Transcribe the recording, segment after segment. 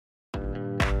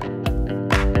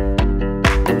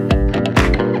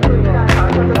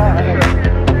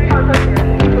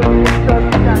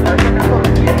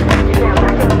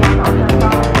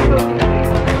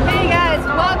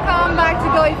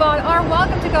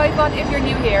very fun if you're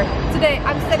new here. Today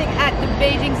I'm sitting at the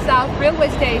Beijing South railway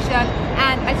station,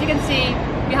 and as you can see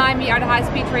behind me are the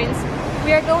high-speed trains.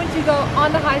 We are going to go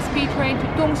on the high-speed train to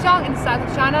Tongxiang in the south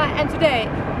of China, and today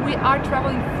we are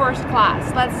traveling first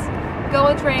class. Let's go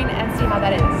on the train and see how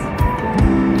that is.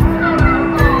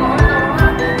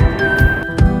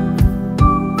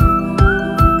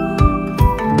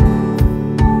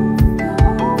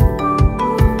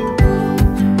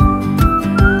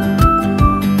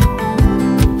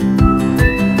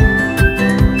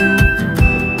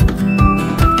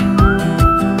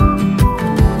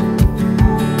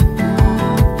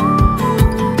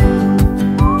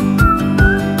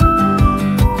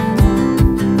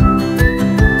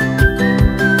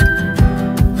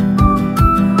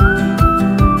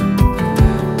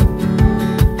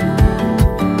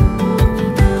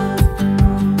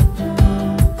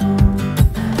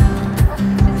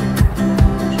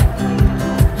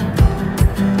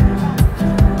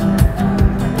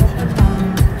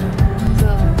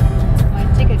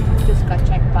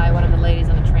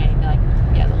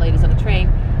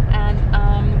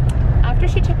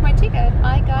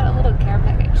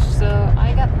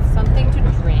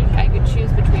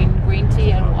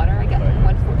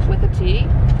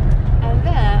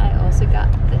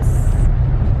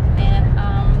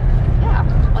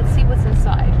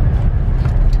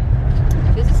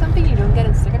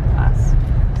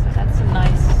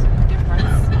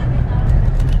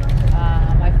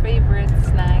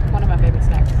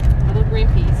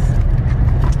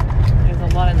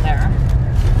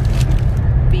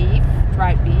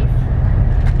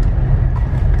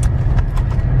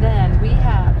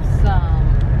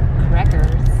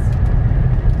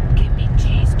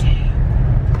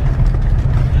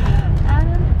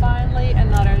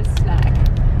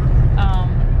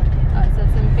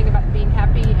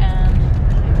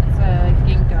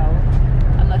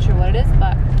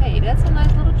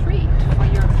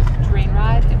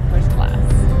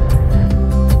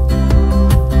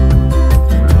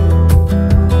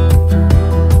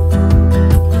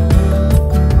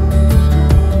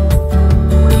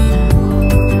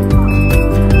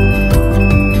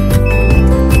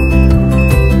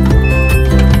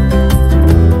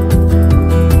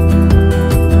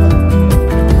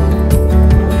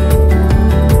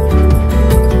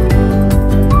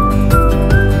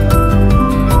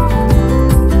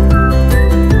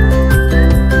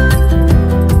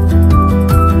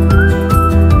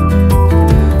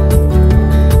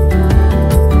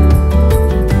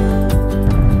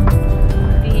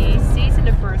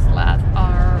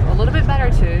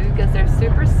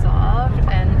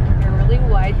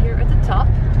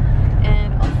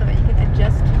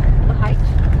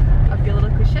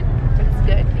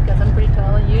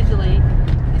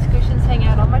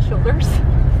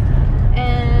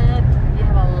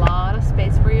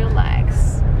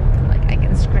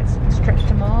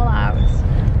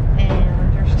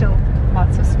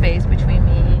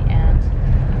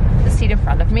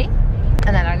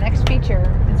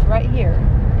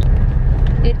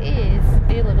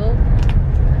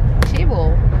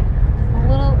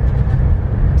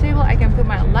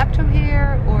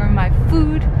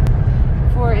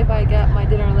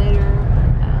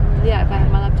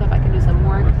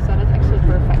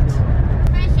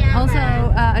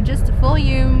 Adjust the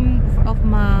volume of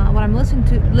what I'm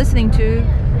listening to.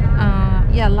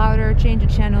 Yeah, louder, change the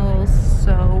channels.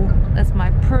 So that's my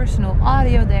personal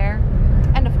audio there,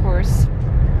 and of course,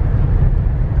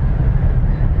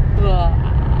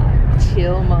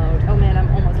 chill mode. Oh man, I'm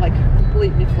almost like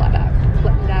completely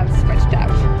flattened out, stretched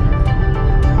out.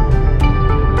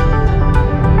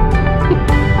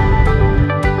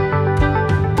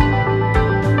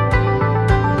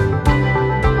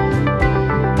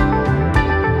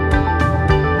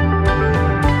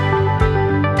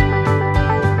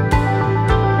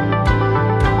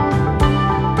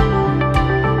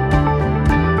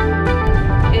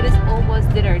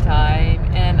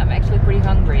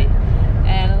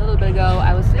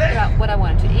 What I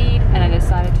wanted to eat, and I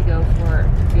decided to go for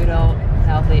good old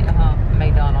healthy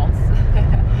McDonald's.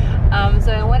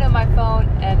 So I went on my phone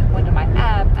and went to my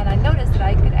app, and I noticed that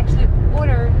I could actually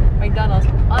order McDonald's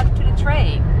onto the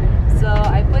train. So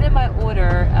I put in my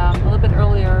order a little bit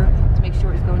earlier to make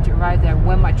sure it's going to arrive there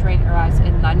when my train arrives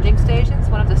in Nanjing stations.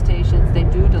 One of the stations they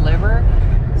do deliver.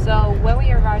 So when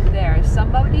we arrive there,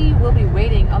 somebody will be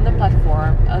waiting on the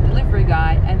platform, a delivery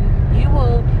guy, and you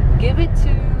will give it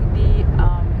to the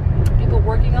people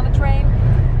working on the train,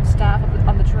 staff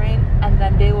on the train, and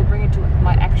then they will bring it to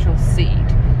my actual seat.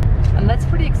 And that's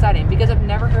pretty exciting because I've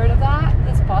never heard of that.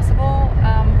 That's possible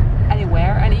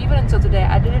anywhere, and even until today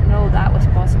I didn't know that was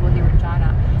possible here in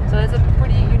China. So it's a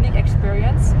pretty unique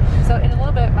experience. in a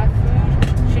little bit my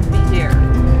food should be here.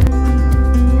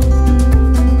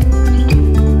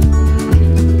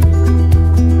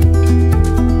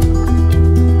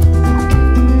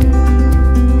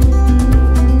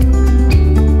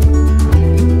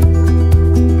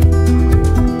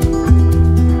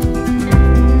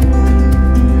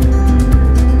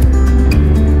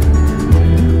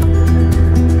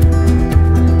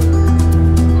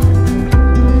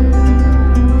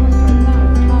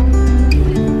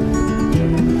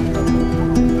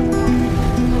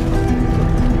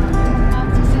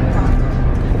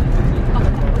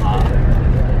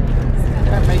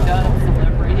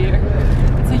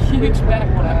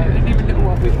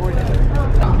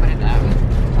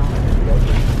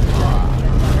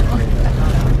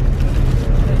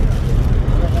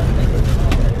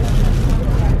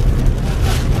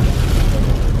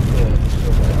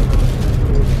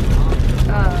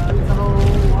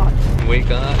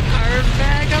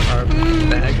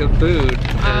 Food.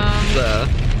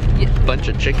 It's a bunch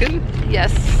of chicken.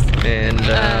 Yes. And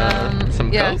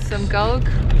some Coke. Some Coke.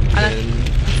 And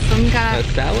some kind of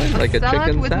a salad, like a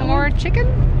chicken with salad. More chicken.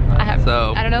 I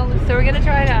don't know. So we're gonna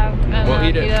try it out. We'll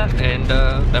eat it, and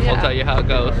then we'll tell you how it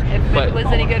goes. If it was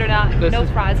any good or not. No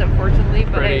fries, unfortunately,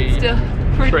 but it's still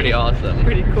pretty awesome.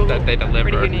 Pretty cool. That they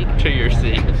deliver to your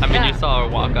seat. I mean, you saw her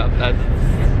walk up. That's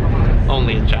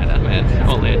only in China, man.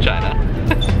 Only in China.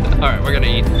 All right, we're gonna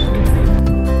eat.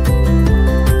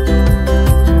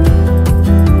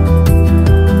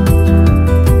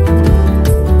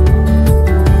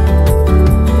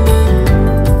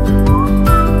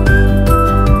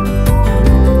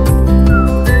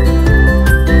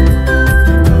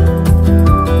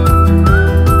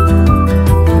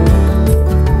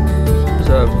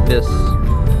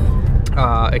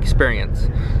 Experience.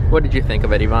 What did you think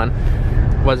of it, Yvonne?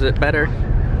 Was it better?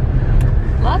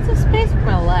 Lots of space for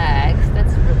my legs.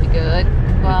 That's really good.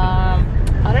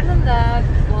 Other than that,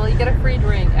 well, you get a free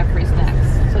drink and free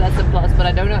snacks, so that's a plus. But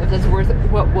I don't know if that's worth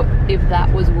if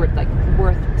that was worth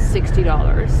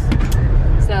 $60.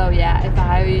 So yeah, if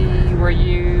I were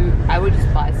you, I would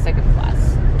just buy a second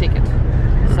class ticket.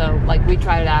 So like we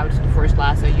tried it out the first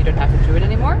class, so you don't have to do it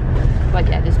anymore. But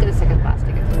yeah, just get a second class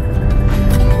ticket.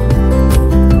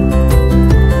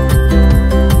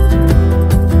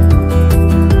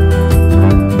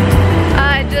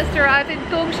 Just arrived in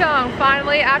Tongxiang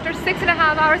finally after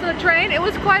 6.5 hours on the train. It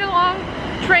was quite a long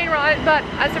train ride, but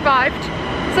I survived.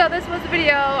 So this was the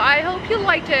video. I hope you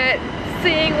liked it,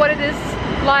 seeing what it is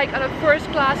like on a first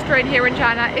class train here in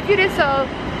China. If you did so,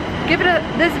 give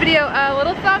this video a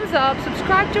little thumbs up,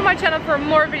 subscribe to my channel for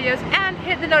more videos, and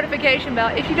hit the notification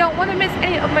bell if you don't want to miss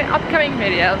any of my upcoming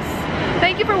videos.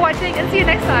 Thank you for watching and see you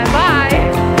next time.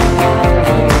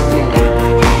 Bye!